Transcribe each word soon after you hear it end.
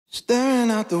Staring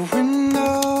out the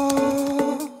window,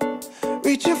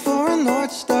 reaching for a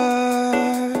North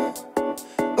Star,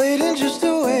 waiting just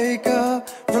to wake up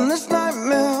from this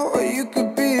nightmare where you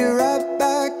could be right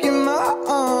back in my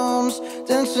arms,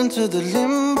 dancing to the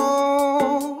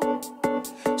limbo,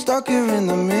 stuck here in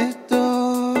the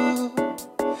middle.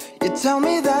 You tell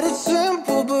me that it's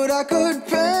simple, but I could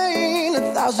paint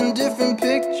 1,000 different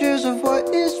pictures of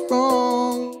what is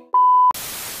wrong.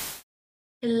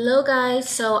 Hello guys,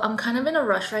 so I'm kind of in a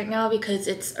rush right now because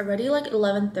it's already like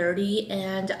 11:30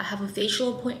 and I have a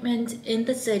facial appointment in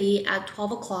the city at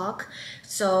 12 o'clock.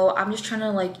 So I'm just trying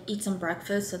to like eat some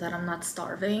breakfast so that I'm not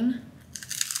starving.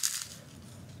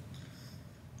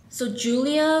 So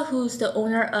Julia, who's the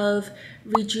owner of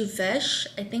Rejuvesh,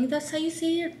 I think that's how you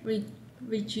say it,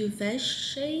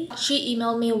 Rejuvesh. She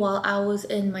emailed me while I was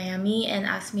in Miami and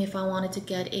asked me if I wanted to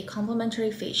get a complimentary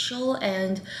facial,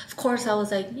 and of course I was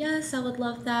like, yes, I would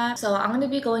love that. So I'm gonna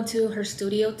be going to her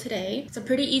studio today. It's a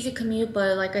pretty easy commute,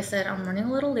 but like I said, I'm running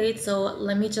a little late, so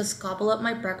let me just gobble up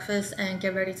my breakfast and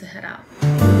get ready to head out.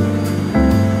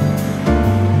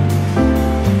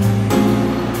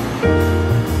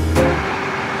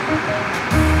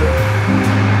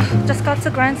 Just got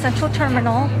to Grand Central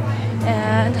Terminal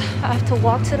and I have to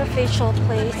walk to the facial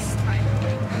place.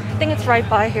 I think it's right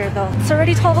by here though. It's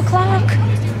already 12 o'clock.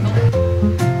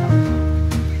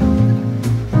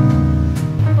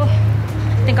 Oh,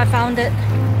 I think I found it.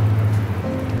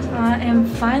 I am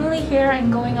finally here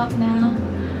and going up now.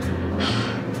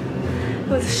 It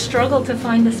was a struggle to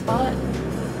find a spot.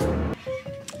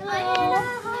 Hello.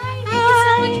 Hi. Thank you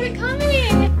so much for coming.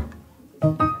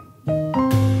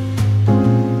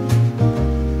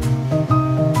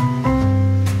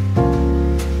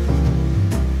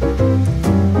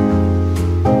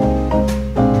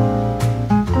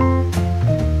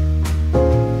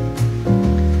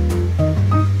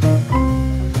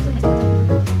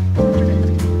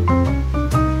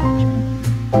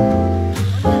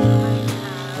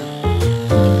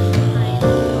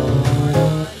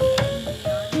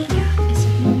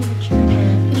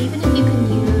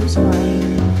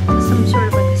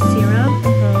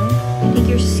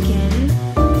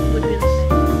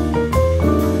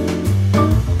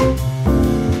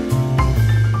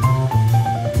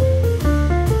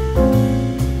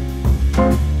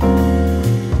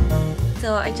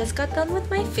 I just got done with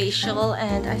my facial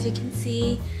and as you can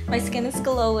see, my skin is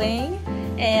glowing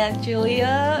and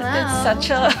Julia did such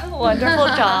a wonderful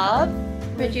job.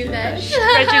 Rejuvesh.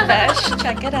 Rejuvesh,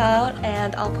 check it out,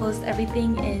 and I'll post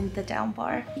everything in the down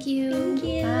bar. Thank you. Thank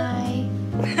you. Bye.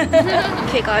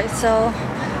 Okay guys, so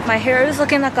my hair is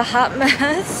looking like a hot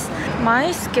mess.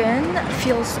 My skin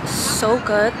feels so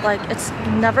good, like it's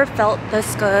never felt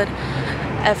this good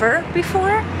ever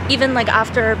before, even like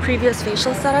after previous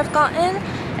facials that I've gotten.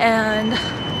 And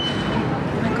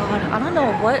oh my god, I don't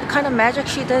know what kind of magic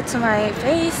she did to my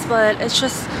face, but it's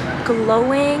just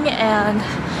glowing and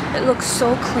it looks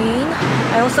so clean.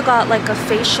 I also got like a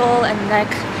facial and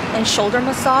neck and shoulder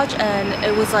massage, and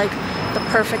it was like the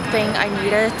perfect thing I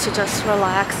needed to just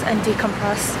relax and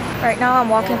decompress. Right now I'm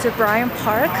walking to Bryant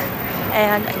Park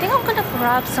and I think I'm gonna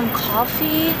grab some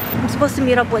coffee. I'm supposed to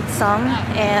meet up with Sung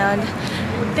and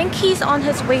I think he's on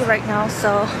his way right now,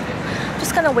 so I'm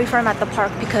just gonna wait for him at the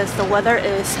park because the weather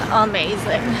is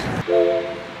amazing.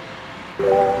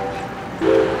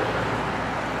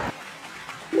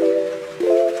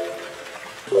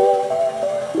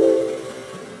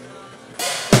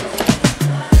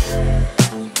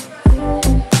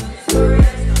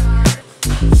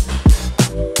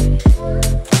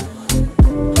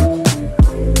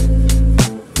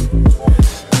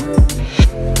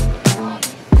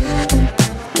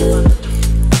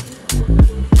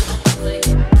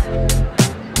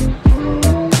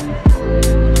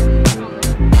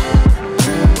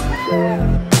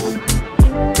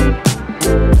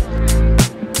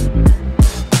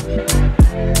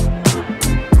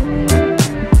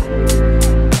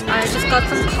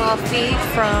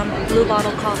 From Blue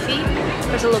Bottle Coffee.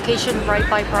 There's a location right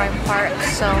by Bryant Park,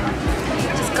 so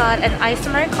just got an iced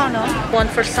Americano, one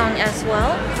for Sung as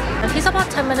well. And he's about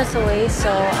 10 minutes away,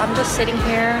 so I'm just sitting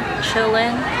here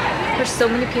chilling. There's so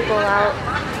many people out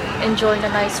enjoying the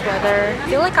nice weather. I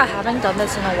feel like I haven't done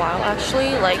this in a while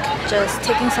actually, like just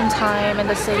taking some time in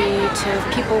the city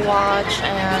to people watch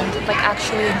and like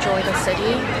actually enjoy the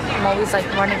city. I'm always like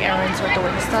running errands or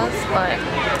doing stuff, but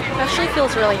it actually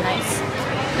feels really nice.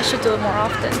 I should do it more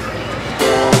often.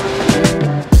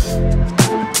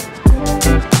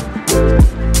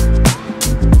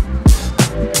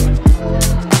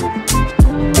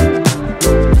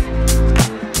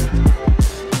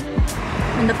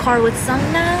 car with Sung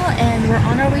now, and we're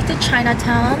on our way going to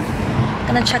Chinatown.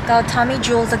 Gonna check out Tommy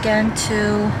Jewels again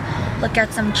to look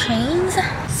at some chains.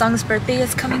 Sung's birthday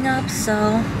is coming up,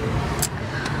 so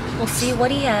we'll see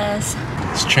what he has.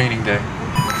 It's training day.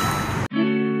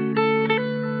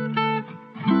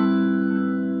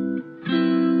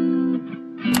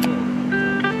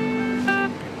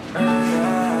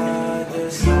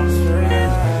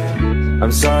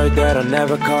 I'm sorry that I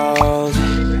never called.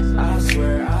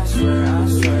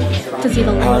 Does he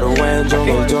look 하루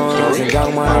왼쪽을 돌아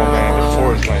생각만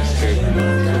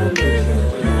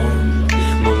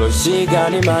물론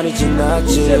시간이 많이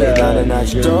지났지 나는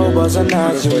아직도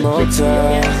벗어나지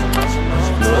못해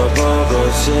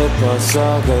물어보고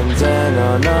싶었어 근데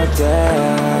넌 어때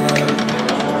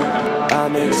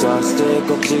I'm exhausted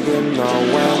꼭 지금 너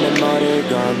왜 내 머리를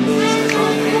걷니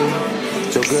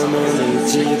조금은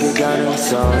일찍 그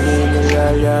가능성이 늘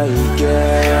열려있게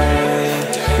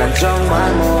난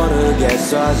정말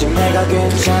모르겠어 아직 내가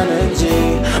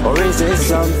괜찮은지 Or is it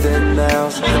something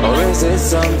else Or is it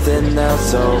something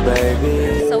else Oh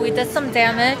baby So we did some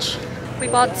damage. We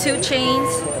bought 2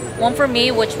 chains. One for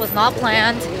me, which was not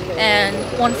planned, and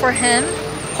one for him,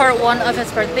 part 1 of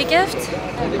his birthday gift.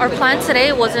 Our plan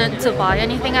today wasn't to buy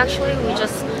anything actually. We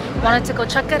just wanted to go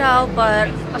check it out, but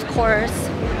of course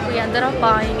we ended up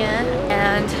buying it,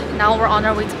 and now we're on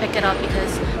our way to pick it up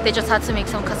because they just had to make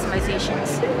some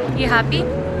customizations. You happy?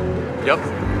 Yep.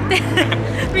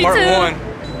 Me Part too. 1.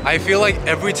 I feel like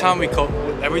every time we go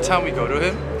to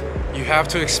him, you have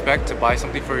to expect to buy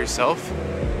something for yourself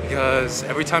because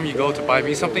every time you go to buy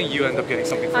me something, you end up getting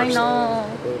something first. I know.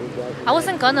 I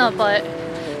wasn't gonna, but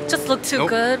it just looked too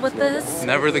good with this.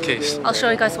 Never the case. I'll show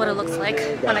you guys what it looks like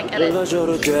when I get it.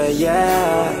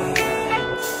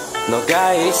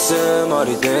 너가 있음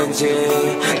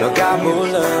어디든지 너가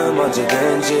부름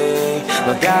언제든지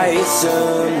너가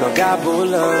있음 너가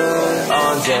부름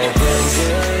언제든지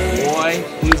Boy,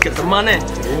 let's get the money.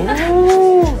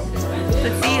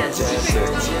 Let's see it.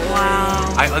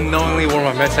 Wow. I unknowingly wore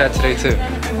my Mets hat today too.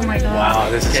 Oh my god. Wow,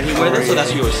 this is Can you wear this or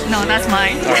that's yours? No, that's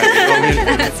mine. Alright,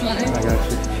 That's mine. I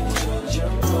got you.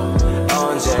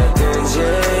 언제든지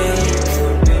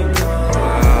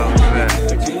Wow, man.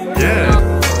 Yeah.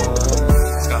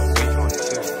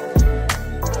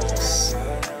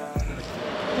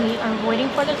 We are waiting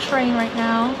for the train right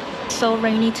now. It's so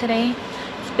rainy today.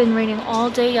 It's been raining all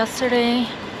day yesterday,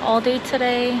 all day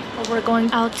today. But we're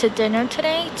going out to dinner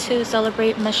today to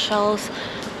celebrate Michelle's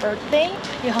birthday.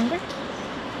 You hungry?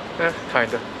 Yeah,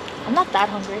 kinda. I'm not that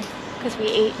hungry because we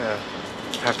ate. Yeah.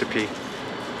 Have to pee.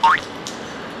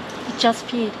 We just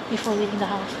peed before leaving the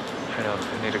house. I know.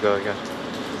 I need to go again.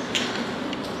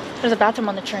 There's a bathroom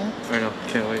on the train. I know.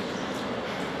 Can't wait.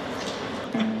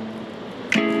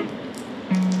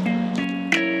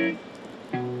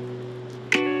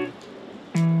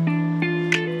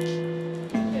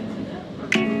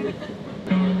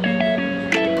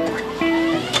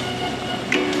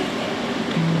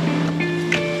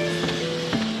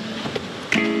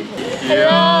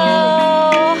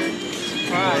 Hello.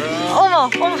 어머,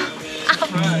 어머.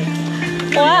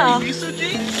 Wow.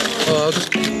 I'll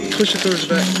just push it towards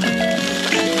the back.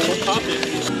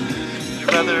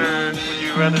 Would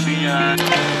you rather be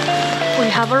We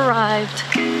have arrived.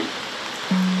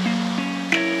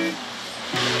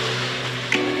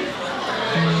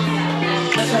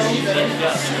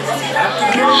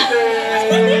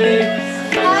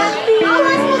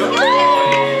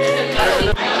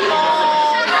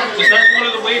 That's one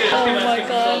of the waiters. Oh my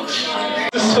gosh.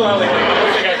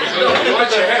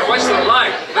 Watch your head. Watch the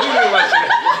line. Let me watch your head.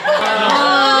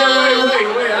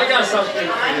 Wait. I got something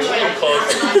for you.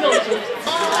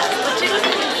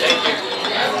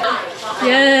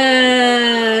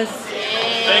 Yes.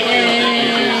 Thank you.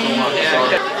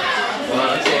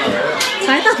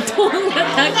 I don't let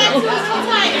that go.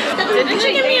 Didn't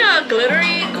you give me a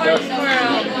glittery card for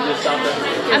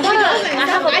I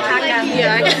have a packet.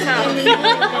 Yeah, I can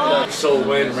tell. So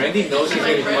when Randy knows he's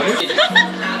getting punished,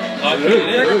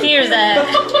 Here's that.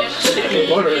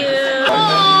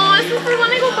 Oh, this is for when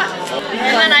I go back.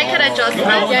 And then I could adjust it.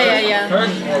 Yeah.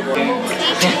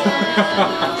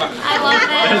 I love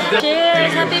it.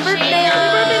 Cheers. Happy birthday.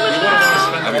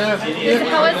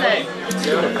 How is it?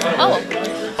 Oh,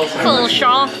 it's a little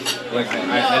strong.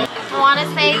 I want to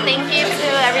say thank you to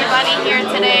everybody here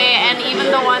today and even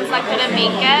the ones that couldn't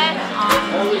make it.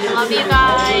 Love you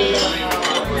guys.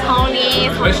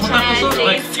 Tony,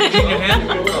 Jason,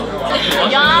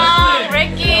 Young,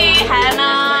 Ricky,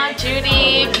 Hannah,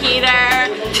 Judy, Peter,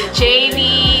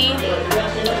 Jamie,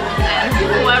 and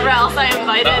whoever else I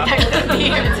invited that couldn't be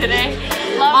here today.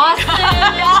 Love you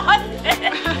guys.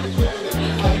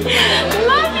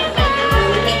 Love you guys.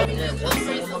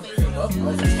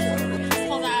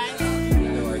 Hold on.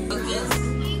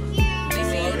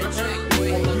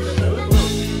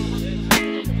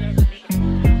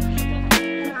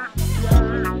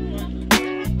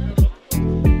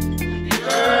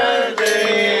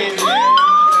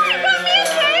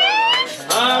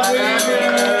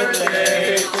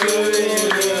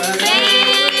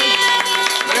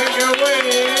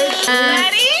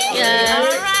 Ready? Yes. All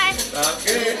right.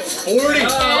 Okay.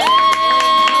 40.